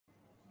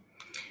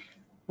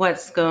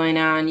What's going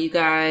on, you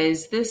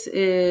guys? This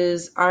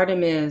is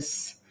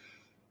Artemis.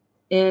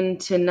 In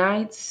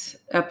tonight's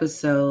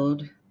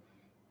episode,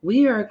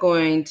 we are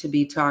going to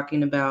be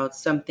talking about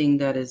something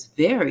that is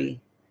very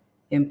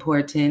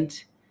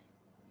important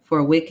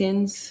for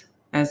Wiccans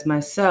as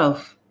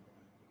myself.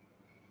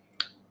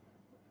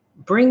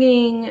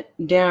 Bringing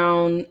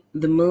down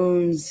the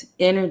moon's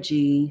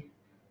energy,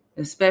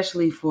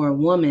 especially for a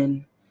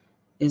woman,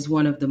 is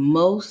one of the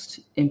most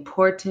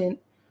important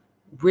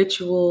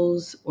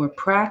rituals or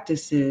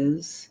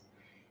practices,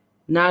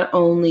 not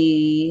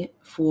only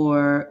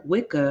for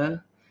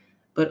Wicca,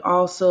 but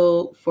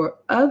also for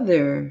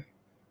other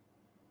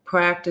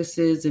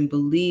practices and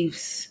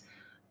beliefs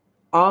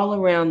all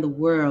around the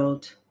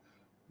world.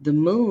 The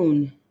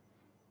moon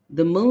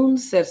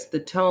sets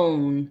the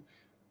tone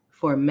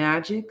for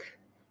magic.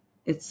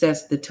 It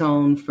sets the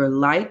tone for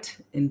light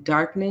and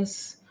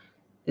darkness.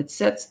 It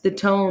sets the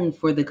tone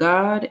for the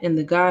god and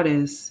the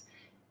goddess.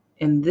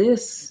 And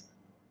this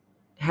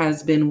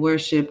has been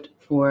worshipped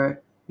for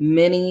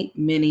many,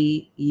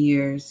 many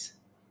years.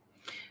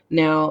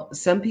 Now,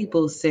 some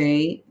people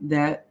say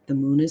that the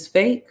moon is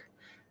fake.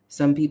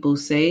 Some people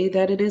say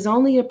that it is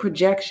only a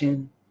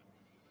projection.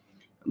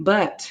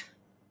 But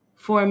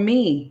for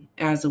me,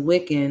 as a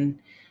Wiccan,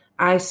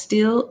 I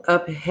still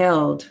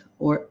uphold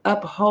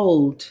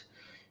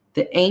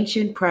the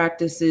ancient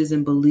practices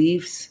and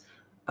beliefs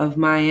of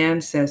my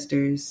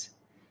ancestors.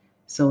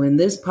 So in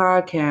this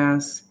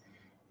podcast,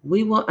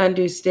 we will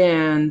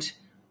understand,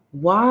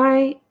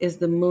 why is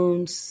the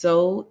moon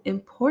so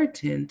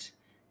important,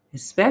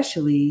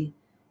 especially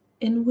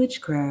in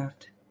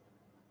witchcraft?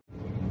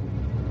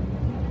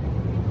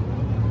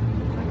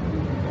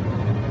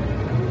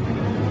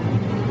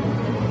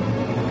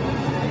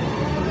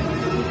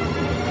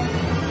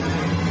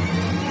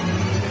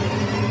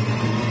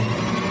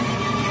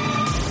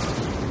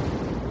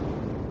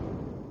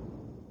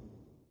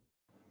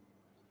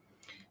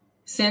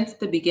 Since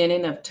the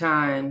beginning of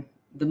time,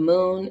 the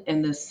moon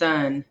and the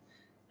sun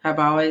have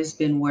always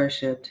been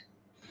worshipped.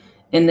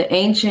 In the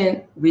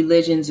ancient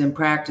religions and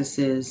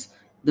practices,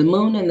 the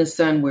moon and the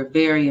sun were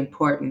very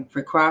important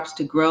for crops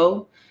to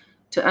grow,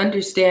 to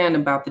understand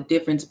about the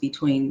difference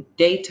between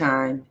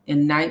daytime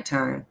and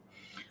nighttime,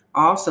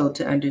 also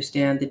to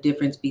understand the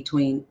difference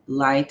between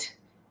light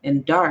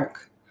and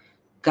dark,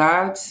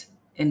 gods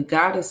and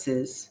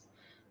goddesses.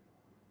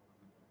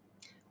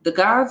 The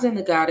gods and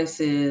the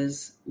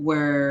goddesses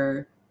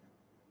were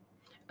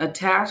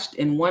attached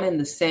and one and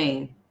the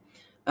same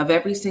of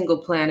every single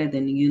planet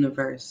in the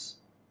universe.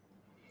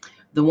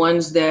 The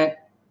ones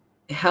that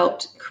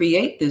helped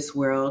create this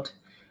world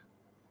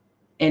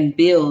and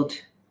build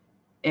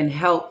and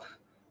help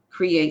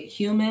create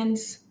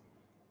humans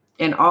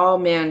and all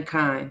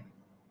mankind.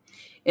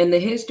 In the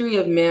history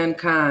of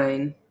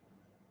mankind,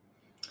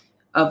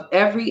 of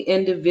every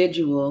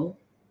individual,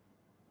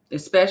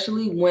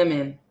 especially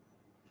women,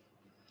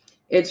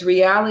 its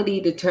reality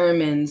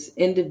determines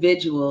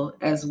individual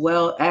as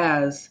well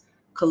as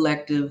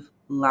collective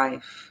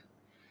life.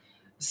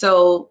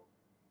 So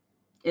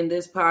in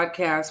this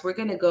podcast, we're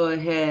going to go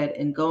ahead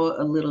and go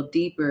a little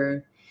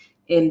deeper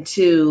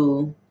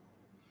into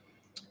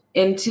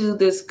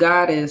this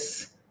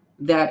goddess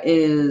that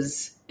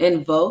is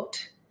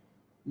invoked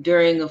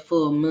during a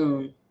full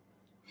moon.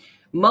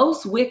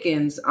 Most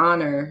Wiccans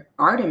honor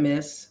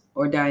Artemis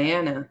or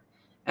Diana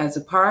as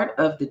a part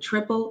of the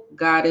triple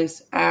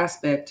goddess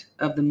aspect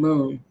of the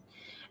moon,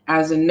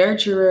 as a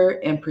nurturer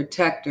and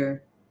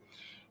protector.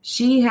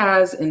 She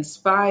has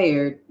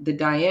inspired the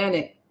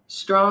Dianic,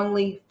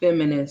 strongly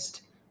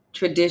feminist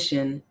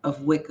tradition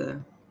of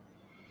Wicca.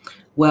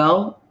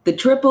 Well, the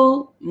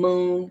triple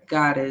moon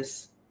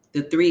goddess,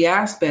 the three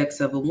aspects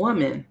of a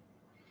woman,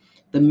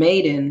 the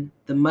maiden,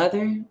 the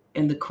mother,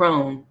 and the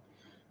crone,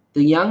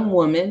 the young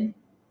woman,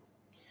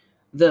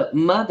 the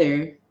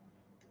mother,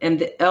 and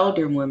the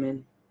elder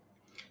woman,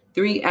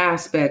 three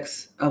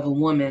aspects of a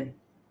woman.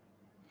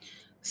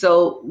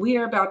 So we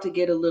are about to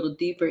get a little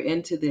deeper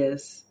into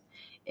this.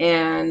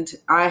 And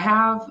I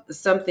have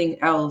something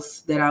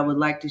else that I would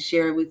like to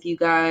share with you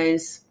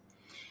guys.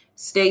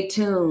 Stay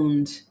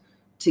tuned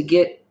to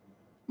get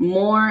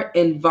more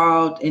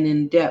involved and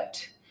in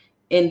depth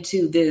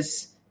into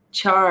this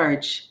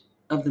charge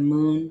of the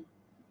moon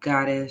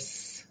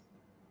goddess.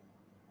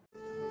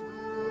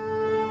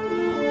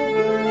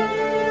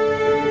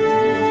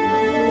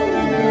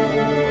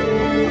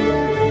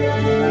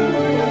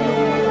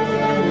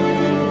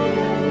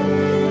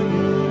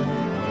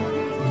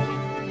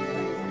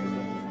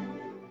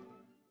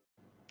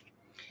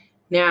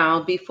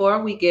 Now,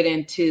 before we get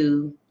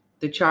into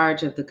the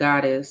charge of the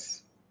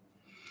goddess,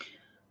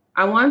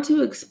 I want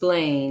to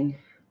explain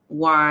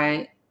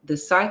why the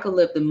cycle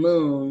of the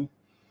moon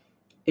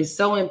is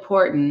so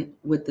important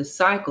with the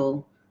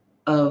cycle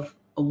of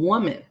a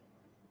woman.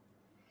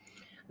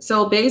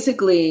 So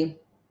basically,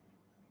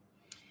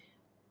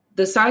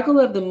 the cycle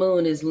of the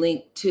moon is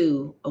linked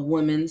to a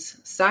woman's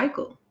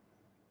cycle.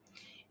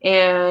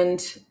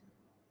 And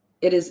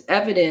it is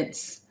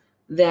evidence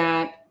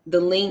that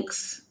the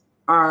links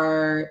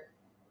are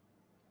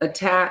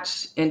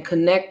attached and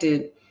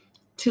connected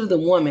to the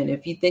woman.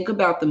 If you think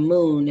about the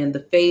moon and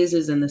the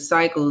phases and the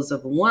cycles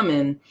of a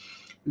woman,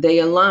 they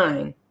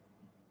align.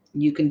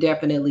 You can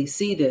definitely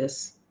see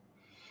this.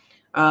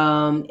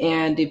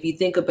 And if you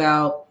think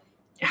about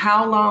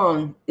how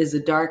long is a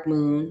dark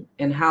moon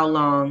and how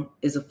long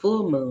is a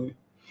full moon,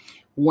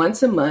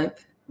 once a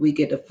month we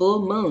get a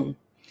full moon,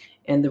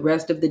 and the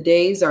rest of the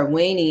days are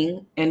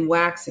waning and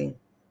waxing.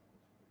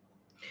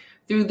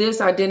 Through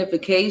this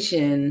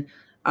identification,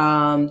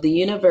 the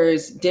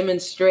universe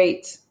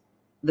demonstrates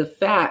the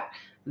fact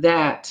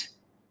that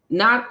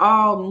not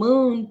all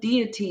moon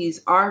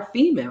deities are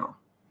female.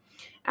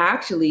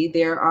 Actually,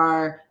 there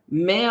are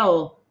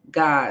male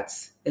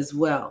gods as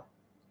well.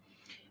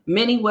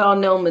 Many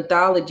well-known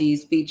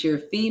mythologies feature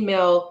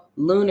female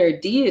lunar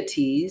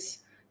deities,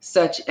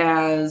 such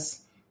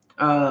as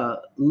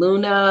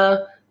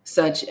Luna,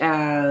 such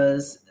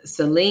as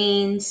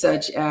Selene,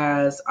 such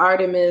as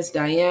Artemis,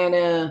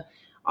 Diana,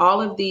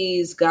 all of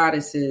these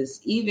goddesses.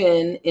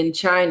 Even in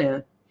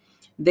China,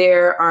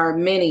 there are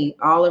many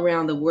all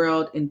around the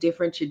world in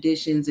different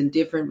traditions and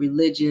different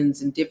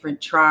religions and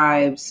different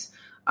tribes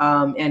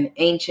and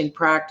ancient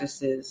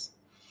practices.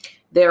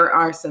 There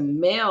are some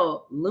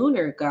male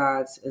lunar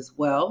gods as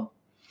well,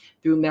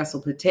 through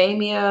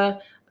Mesopotamia,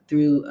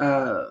 through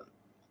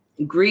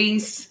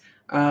Greece,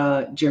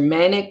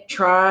 Germanic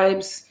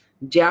tribes,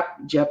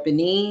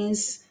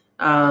 Japanese,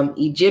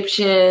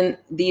 Egyptian.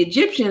 The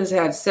Egyptians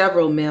had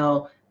several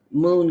male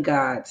moon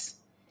gods.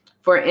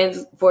 For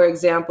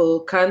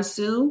example,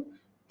 Khonsu,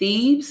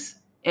 Thebes,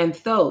 and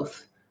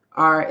Thoth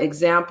are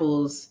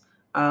examples.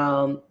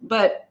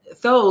 But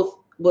Thoth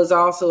was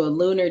also a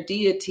lunar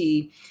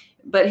deity,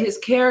 but his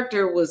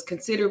character was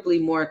considerably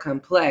more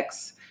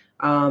complex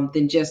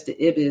than just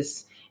the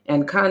ibis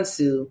and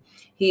Khonsu.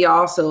 He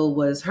also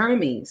was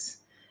Hermes.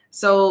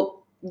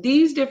 So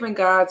these different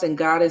gods and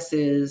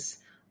goddesses,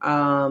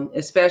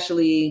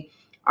 especially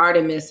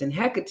Artemis and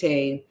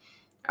Hecate,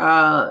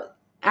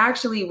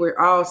 actually were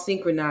all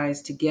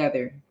synchronized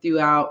together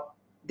throughout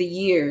the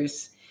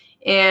years.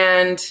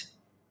 And,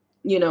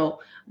 you know,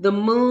 the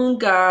moon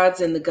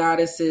gods and the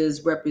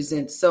goddesses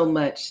represent so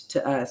much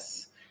to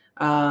us.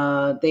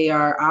 They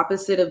are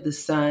opposite of the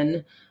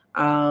sun.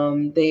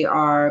 They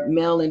are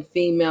male and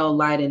female,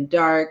 light and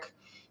dark.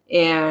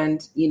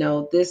 And, you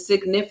know, this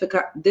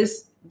significance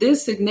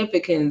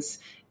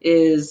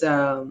is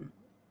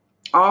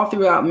all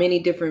throughout many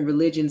different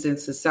religions and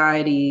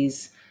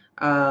societies.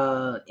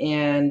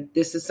 And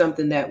this is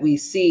something that we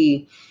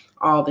see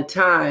all the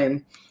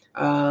time.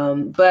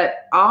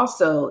 But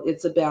also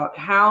it's about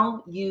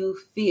how you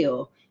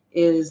feel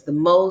is the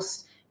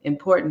most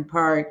important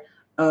part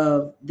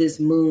of this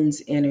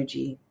moon's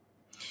energy.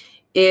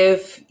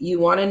 If you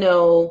want to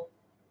know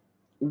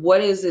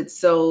what is it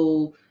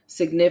so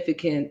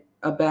significant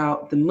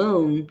about the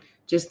moon,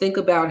 just think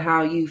about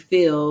how you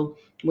feel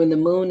when the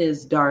moon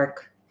is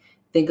dark.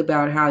 Think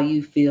about how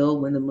you feel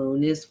when the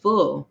moon is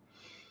full.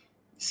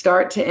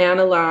 Start to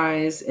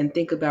analyze and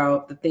think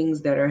about the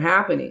things that are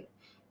happening.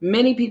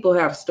 Many people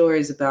have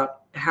stories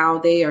about how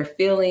they are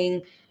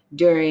feeling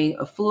during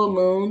a full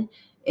moon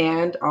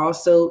and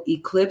also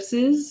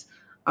eclipses,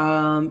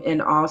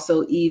 and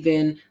also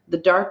even the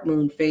dark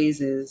moon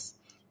phases.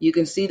 You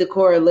can see the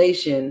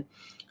correlation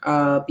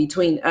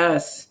between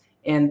us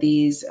and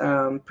these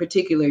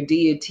particular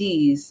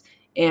deities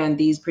and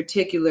these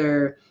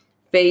particular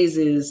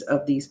phases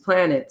of these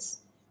planets.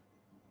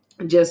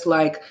 Just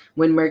like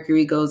when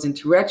Mercury goes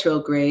into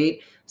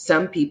retrograde,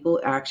 some people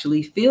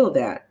actually feel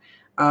that.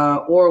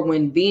 Or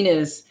when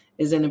Venus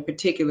is in a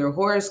particular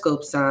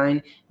horoscope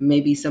sign,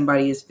 maybe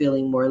somebody is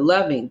feeling more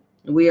loving.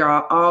 We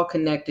are all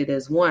connected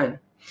as one.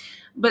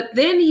 But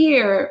then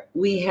here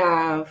we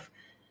have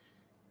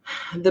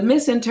the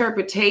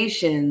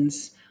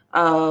misinterpretations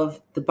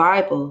of the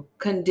Bible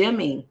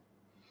condemning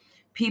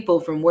people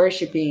from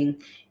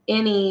worshiping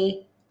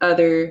any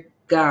other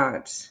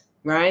gods,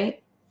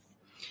 right?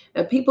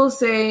 And people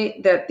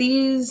say that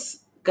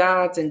these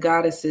gods and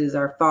goddesses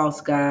are false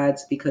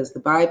gods because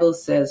the Bible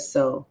says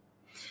so.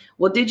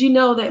 Well, did you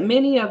know that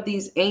many of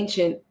these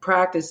ancient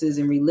practices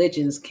and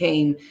religions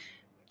came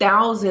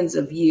thousands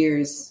of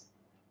years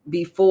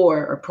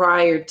before or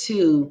prior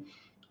to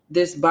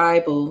this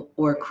Bible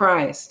or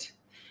Christ?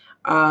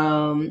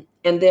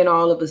 And then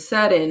all of a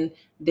sudden,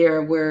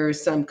 there were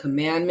some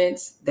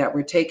commandments that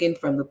were taken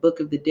from the Book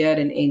of the Dead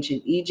in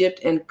ancient Egypt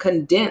and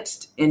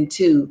condensed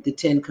into the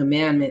 10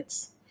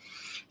 Commandments.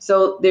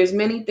 So there's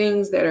many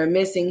things that are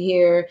missing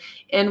here.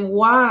 And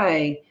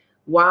why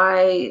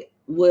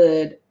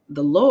would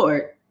the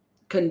Lord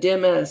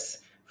condemn us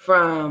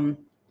from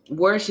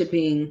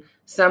worshiping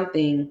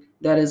something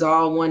that is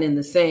all one and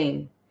the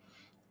same?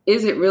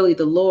 Is it really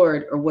the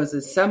Lord, or was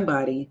it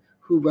somebody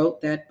who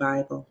wrote that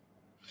Bible?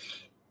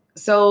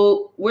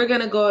 So we're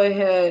going to go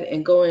ahead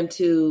and go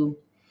into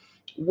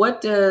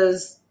what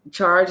does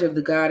Charge of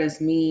the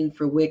Goddess mean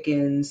for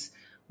Wiccans?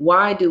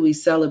 Why do we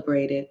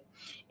celebrate it?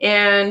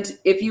 And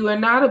if you are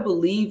not a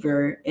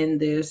believer in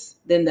this,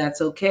 then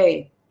that's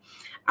okay.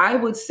 I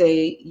would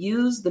say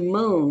use the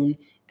moon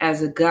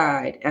as a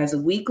guide, as a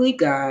weekly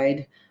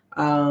guide,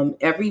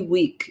 every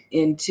week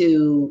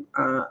into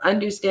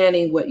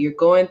understanding what you're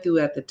going through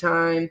at the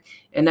time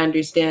and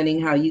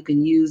understanding how you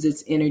can use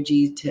its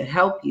energy to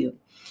help you.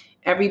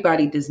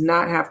 Everybody does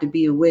not have to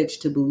be a witch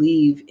to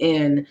believe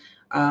in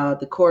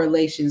the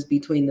correlations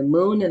between the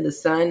moon and the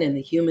sun and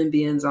the human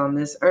beings on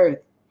this earth.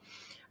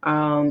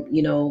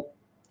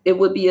 It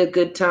would be a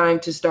good time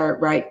to start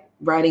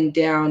writing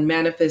down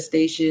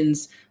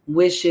manifestations,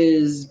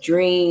 wishes,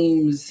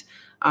 dreams,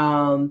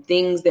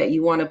 things that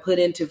you want to put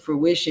into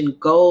fruition,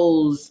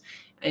 goals,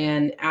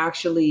 and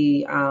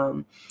actually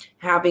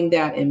having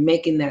that and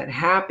making that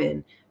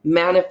happen.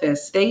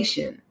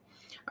 Manifestation.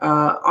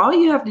 All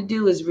you have to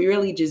do is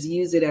really just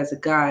use it as a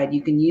guide.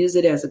 You can use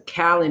it as a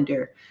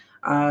calendar.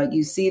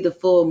 You see the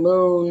full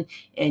moon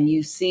and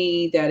you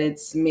see that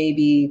it's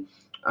maybe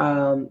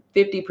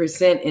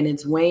 50% in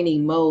its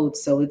waning mode.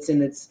 So it's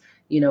in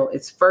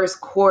its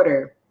first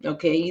quarter.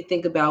 Okay. You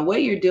think about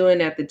what you're doing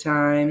at the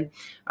time.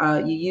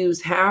 You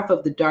use half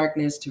of the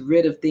darkness to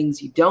rid of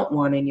things you don't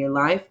want in your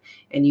life.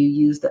 And you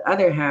use the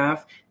other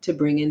half to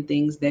bring in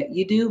things that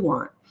you do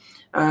want.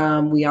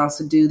 We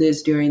also do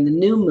this during the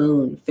new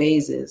moon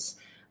phases,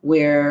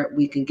 where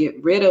we can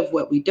get rid of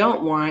what we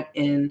don't want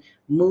and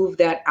move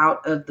that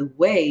out of the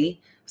way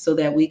so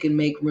that we can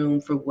make room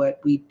for what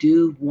we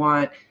do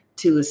want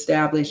to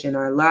establish in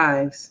our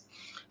lives.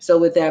 So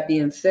with that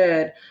being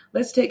said,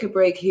 let's take a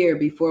break here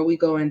before we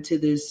go into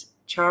this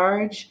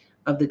charge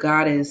of the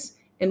goddess.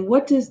 And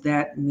what does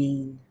that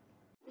mean?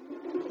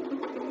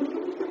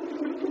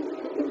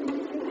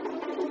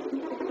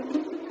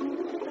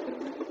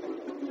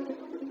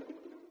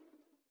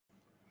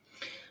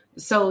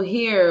 So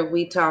here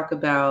we talk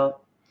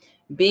about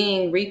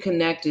being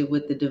reconnected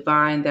with the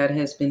divine that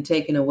has been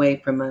taken away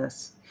from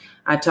us.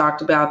 I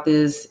talked about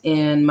this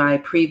in my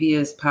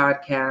previous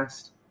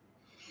podcast.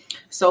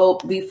 So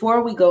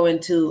before we go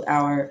into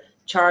our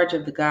charge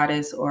of the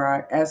goddess or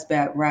our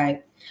SBAT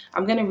rite,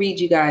 I'm going to read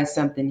you guys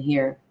something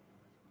here.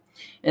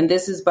 And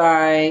this is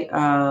by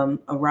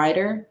a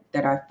writer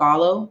that I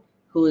follow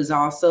who is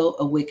also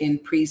a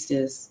Wiccan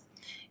priestess.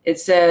 It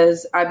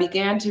says, I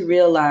began to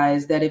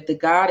realize that if the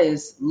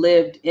goddess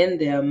lived in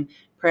them,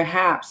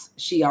 perhaps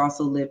she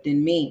also lived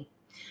in me.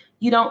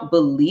 You don't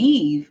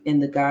believe in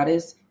the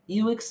goddess,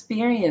 you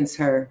experience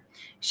her.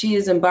 She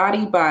is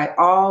embodied by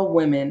all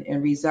women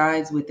and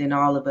resides within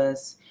all of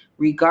us,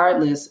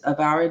 regardless of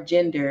our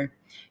gender.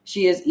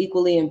 She is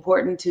equally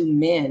important to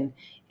men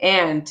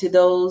and to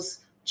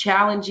those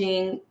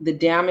challenging the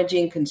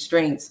damaging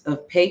constraints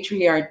of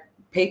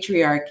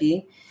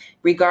patriarchy,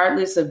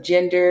 regardless of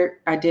gender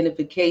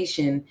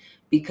identification,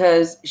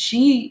 because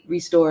she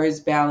restores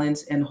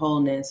balance and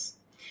wholeness.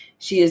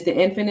 She is the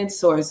infinite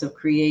source of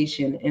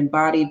creation,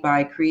 embodied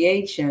by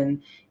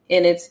creation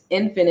in its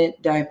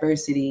infinite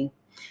diversity.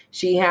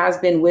 She has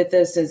been with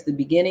us since the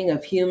beginning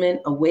of human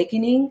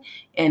awakening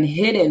and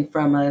hidden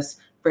from us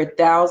for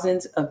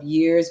thousands of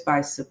years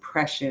by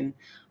suppression.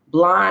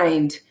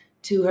 Blind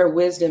to her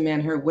wisdom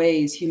and her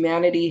ways,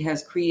 humanity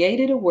has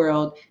created a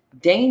world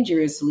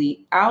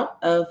dangerously out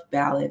of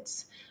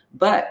balance.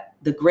 But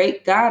the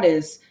great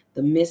goddess,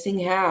 the missing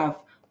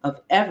half of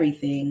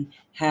everything,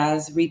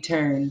 has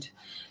returned.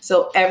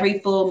 So every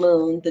full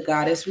moon, the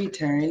goddess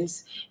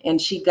returns, and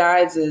she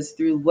guides us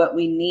through what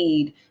we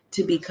need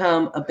to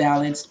become a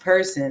balanced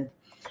person.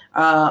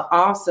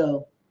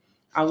 Also,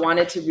 I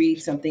wanted to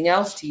read something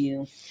else to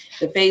you.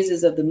 The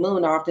phases of the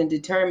moon often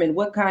determine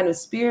what kind of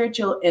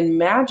spiritual and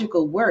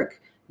magical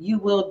work you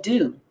will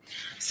do.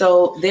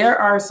 So there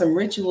are some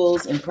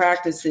rituals and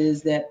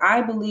practices that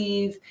I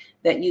believe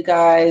that you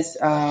guys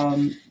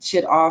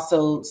should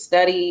also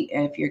study.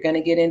 And if you're going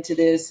to get into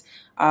this,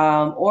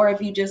 or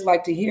if you just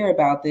like to hear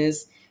about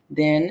this,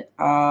 then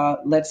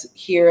let's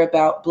hear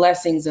about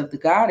blessings of the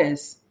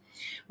goddess.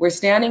 We're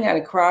standing at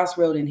a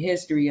crossroad in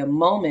history, a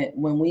moment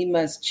when we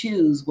must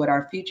choose what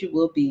our future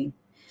will be.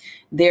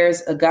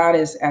 There's a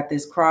goddess at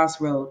this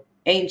crossroad,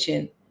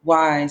 ancient,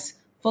 wise,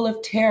 full of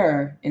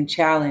terror and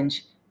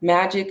challenge,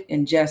 magic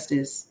and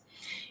justice.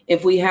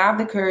 If we have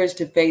the courage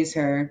to face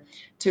her,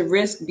 to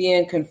risk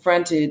being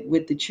confronted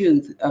with the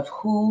truth of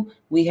who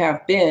we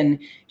have been,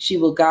 she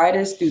will guide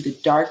us through the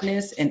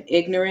darkness and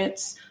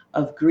ignorance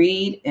of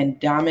greed and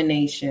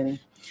domination.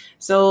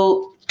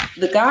 So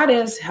the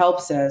goddess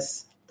helps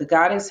us. The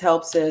goddess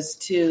helps us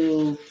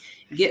to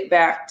get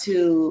back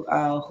to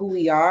who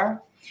we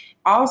are.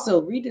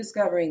 Also,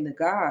 rediscovering the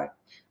God.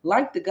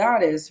 Like the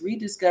goddess,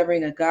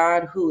 rediscovering a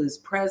God who is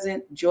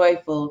present,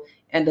 joyful,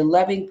 and a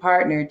loving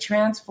partner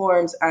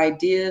transforms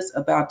ideas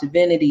about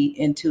divinity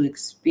into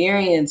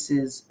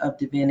experiences of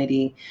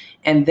divinity,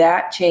 and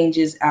that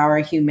changes our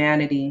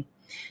humanity.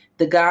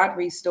 The God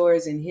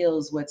restores and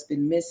heals what's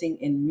been missing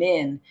in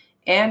men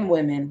and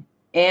women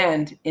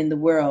and in the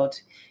world.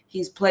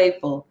 He's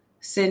playful,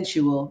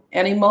 sensual,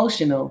 and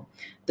emotional.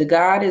 The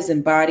God is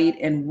embodied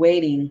and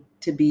waiting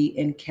to be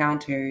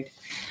encountered.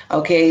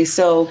 Okay,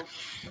 so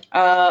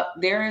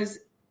there is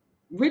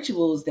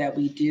rituals that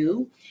we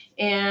do.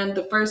 And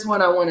the first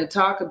one I want to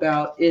talk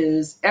about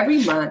is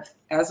every month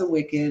as a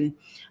Wiccan,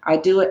 I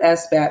do a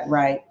SBAT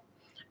rite.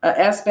 A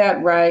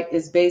SBAT rite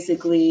is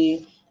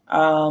basically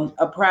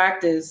a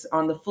practice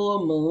on the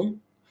full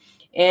moon.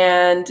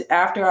 And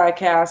after I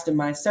cast in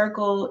my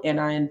circle and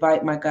I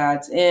invite my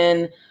gods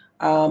in,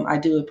 I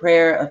do a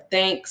prayer of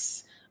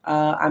thanks.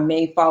 I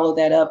may follow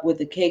that up with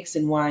a cakes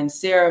and wine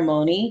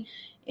ceremony,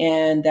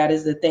 and that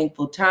is the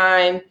thankful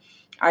time.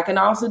 I can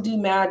also do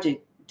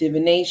magic,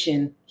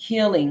 divination,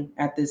 healing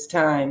at this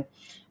time.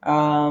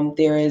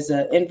 There is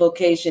an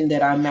invocation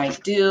that I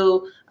might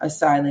do, a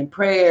silent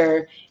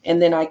prayer, and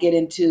then I get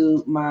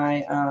into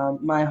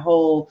my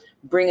whole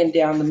bringing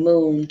down the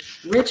moon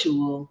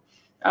ritual,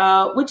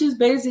 which is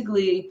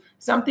basically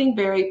something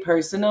very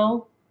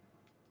personal.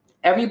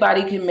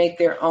 Everybody can make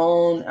their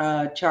own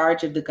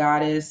charge of the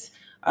goddess,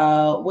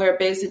 where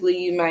basically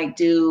you might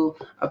do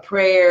a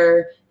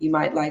prayer, you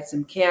might light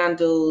some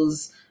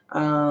candles,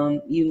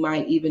 you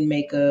might even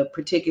make a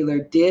particular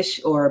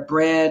dish or a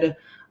bread.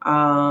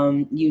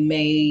 You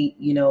may,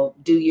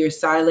 do your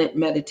silent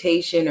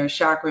meditation or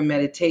chakra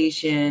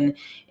meditation.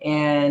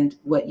 And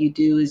what you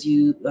do is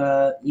you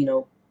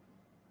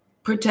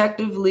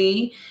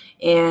protectively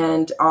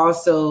and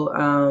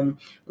also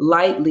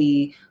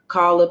lightly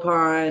call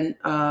upon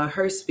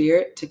her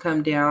spirit to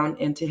come down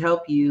and to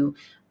help you.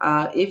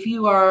 If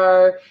you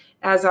are,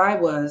 as I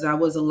was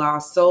a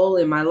lost soul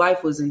and my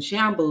life was in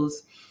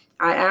shambles,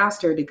 I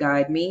asked her to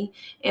guide me.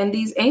 And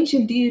these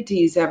ancient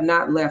deities have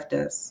not left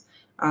us.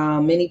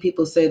 Many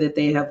people say that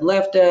they have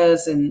left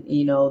us and,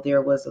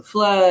 there was a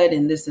flood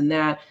and this and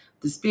that.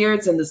 The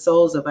spirits and the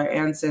souls of our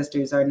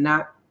ancestors are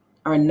not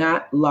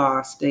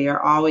lost. They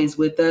are always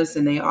with us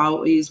and they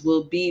always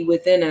will be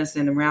within us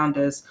and around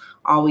us.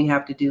 All we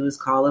have to do is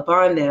call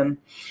upon them.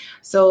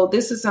 So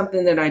this is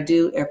something that I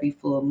do every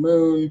full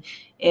moon,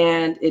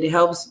 and it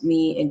helps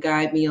me and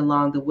guide me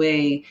along the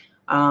way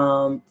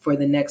for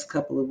the next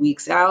couple of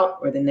weeks out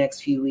or the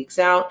next few weeks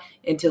out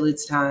until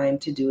it's time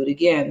to do it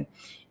again.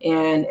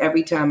 And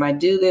every time I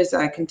do this,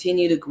 I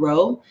continue to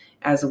grow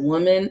as a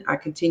woman. I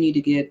continue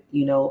to get,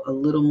 a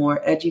little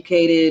more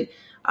educated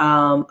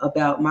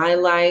about my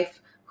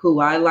life, who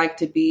I like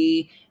to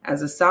be.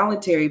 As a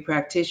solitary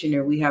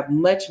practitioner, we have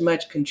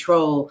much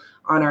control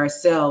on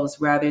ourselves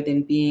rather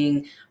than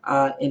being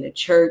in a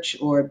church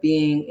or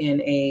being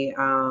in a,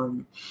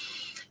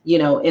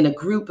 in a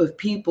group of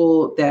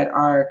people that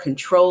are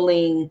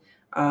controlling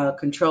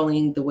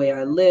the way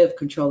I live,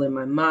 controlling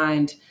my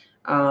mind.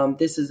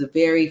 This is a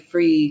very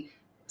free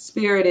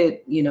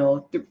spirited,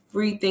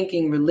 free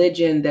thinking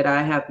religion that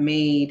I have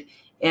made.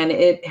 And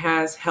it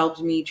has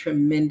helped me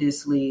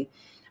tremendously.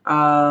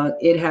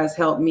 It has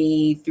helped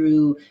me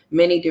through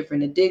many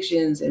different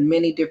addictions and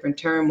many different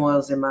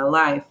turmoils in my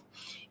life.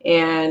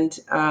 And,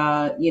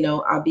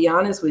 I'll be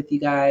honest with you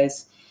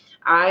guys,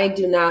 I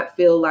do not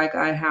feel like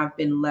I have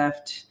been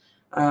left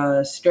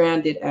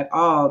stranded at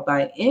all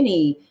by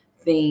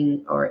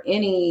anything or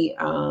any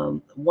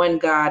one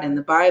God in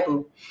the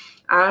Bible.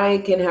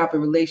 I can have a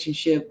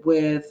relationship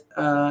with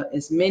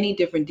as many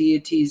different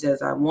deities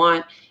as I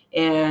want,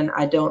 and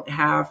I don't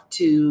have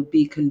to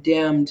be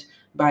condemned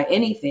by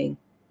anything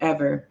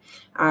ever.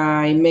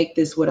 I make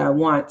this what I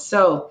want.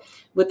 So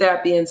with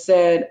that being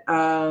said,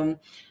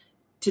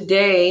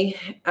 today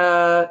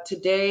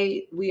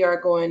we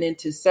are going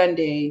into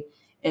Sunday,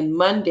 and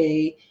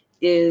Monday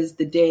is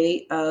the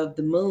day of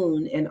the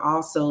moon, and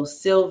also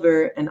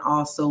silver and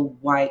also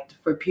white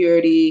for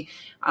purity,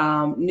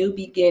 new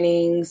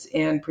beginnings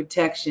and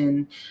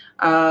protection.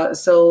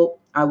 So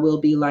I will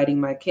be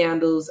lighting my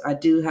candles. I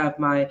do have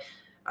my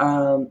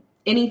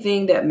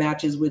anything that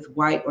matches with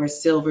white or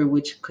silver,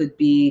 which could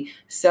be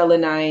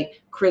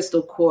selenite,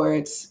 crystal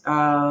quartz,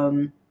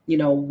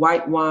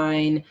 white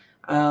wine,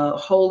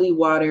 holy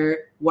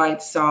water,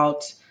 white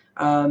salt,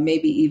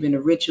 maybe even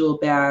a ritual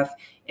bath,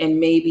 and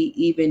maybe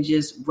even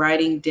just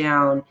writing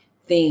down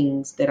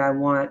things that I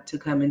want to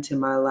come into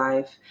my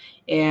life.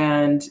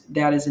 And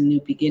that is a new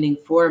beginning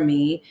for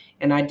me.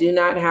 And I do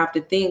not have to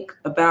think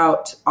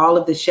about all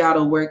of the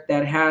shadow work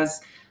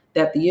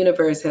that the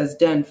universe has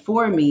done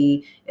for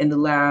me in the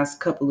last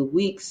couple of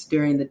weeks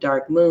during the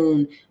dark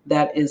moon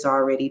that is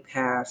already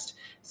past.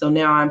 So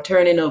now I'm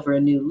turning over a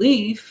new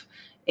leaf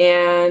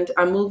and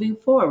I'm moving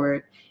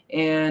forward.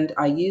 And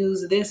I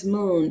use this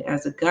moon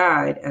as a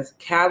guide, as a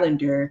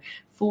calendar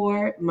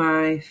for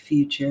my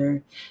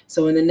future.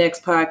 So in the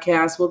next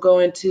podcast, we'll go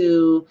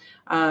into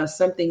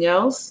something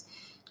else,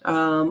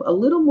 a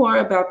little more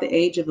about the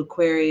age of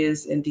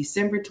Aquarius in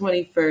December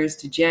 21st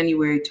to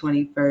January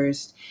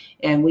 21st.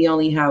 And we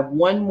only have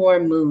one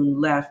more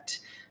moon left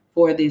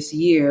for this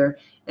year.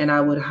 And I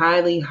would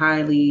highly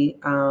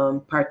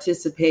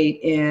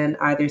participate in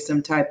either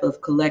some type of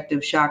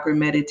collective chakra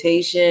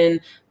meditation,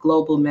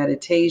 global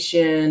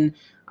meditation,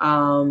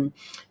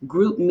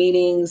 group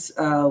meetings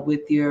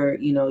with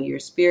your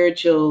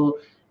spiritual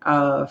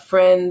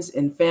friends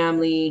and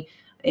family,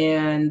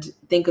 and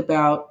think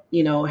about,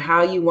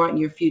 how you want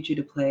your future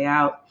to play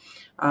out.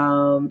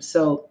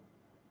 So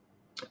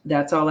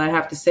that's all I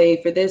have to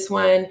say for this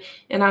one.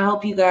 And I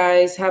hope you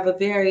guys have a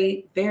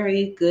very,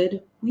 very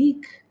good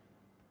week.